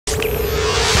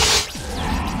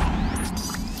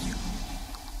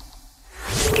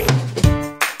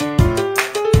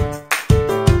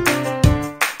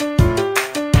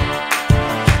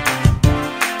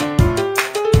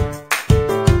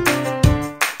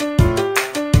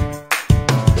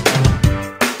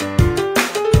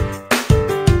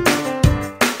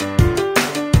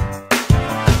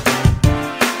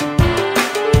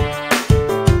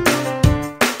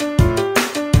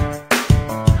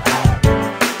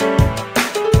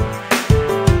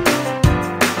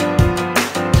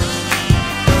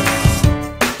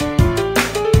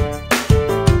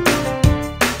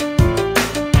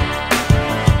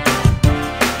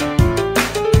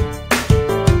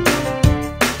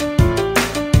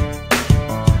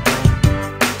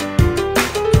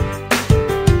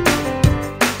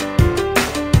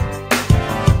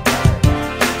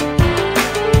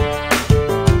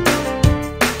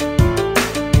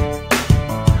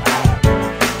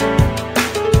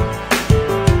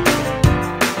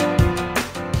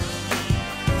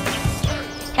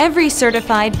Every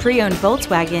certified pre-owned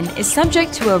Volkswagen is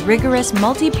subject to a rigorous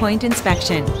multi-point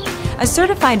inspection. A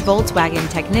certified Volkswagen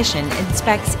technician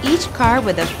inspects each car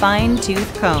with a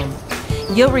fine-tooth comb.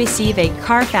 You'll receive a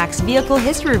Carfax Vehicle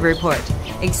History Report,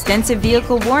 extensive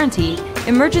vehicle warranty,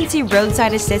 emergency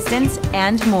roadside assistance,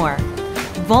 and more.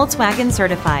 Volkswagen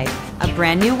Certified, a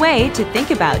brand new way to think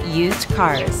about used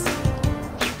cars.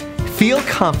 Feel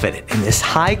confident in this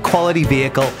high-quality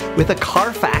vehicle with a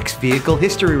Carfax Vehicle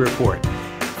History Report.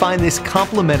 Find this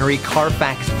complimentary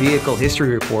Carfax Vehicle History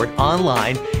Report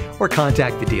online or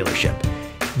contact the dealership.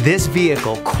 This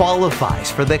vehicle qualifies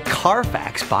for the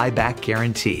Carfax Buyback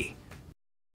Guarantee.